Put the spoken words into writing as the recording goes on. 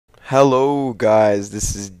Hello guys,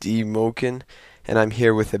 this is D Moken and I'm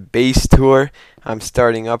here with a base tour. I'm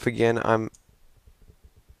starting up again. I'm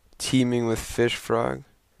teaming with Fish Frog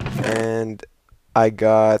and I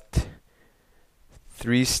got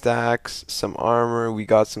 3 stacks, some armor, we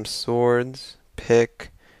got some swords,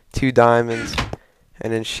 pick, 2 diamonds,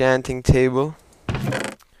 an enchanting table,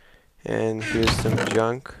 and here's some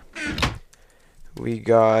junk. We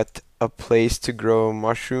got a place to grow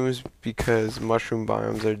mushrooms because mushroom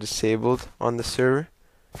biomes are disabled on the server.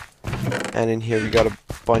 And in here we got a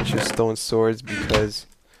bunch of stone swords because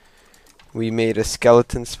we made a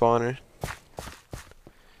skeleton spawner.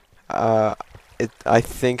 Uh, I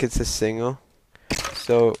think it's a single.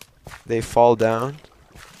 So they fall down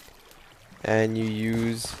and you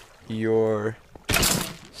use your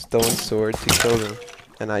stone sword to kill them.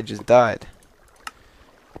 And I just died.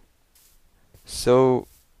 So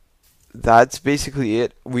that's basically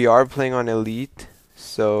it. We are playing on Elite,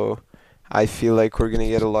 so I feel like we're gonna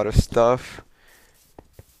get a lot of stuff.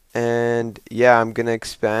 And yeah, I'm gonna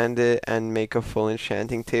expand it and make a full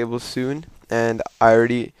enchanting table soon. And I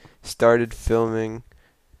already started filming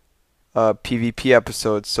PvP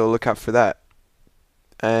episodes, so look out for that.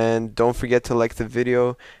 And don't forget to like the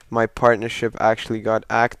video. My partnership actually got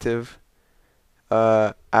active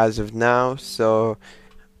as of now, so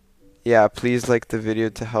yeah, please like the video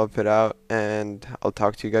to help it out, and I'll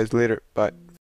talk to you guys later. Bye.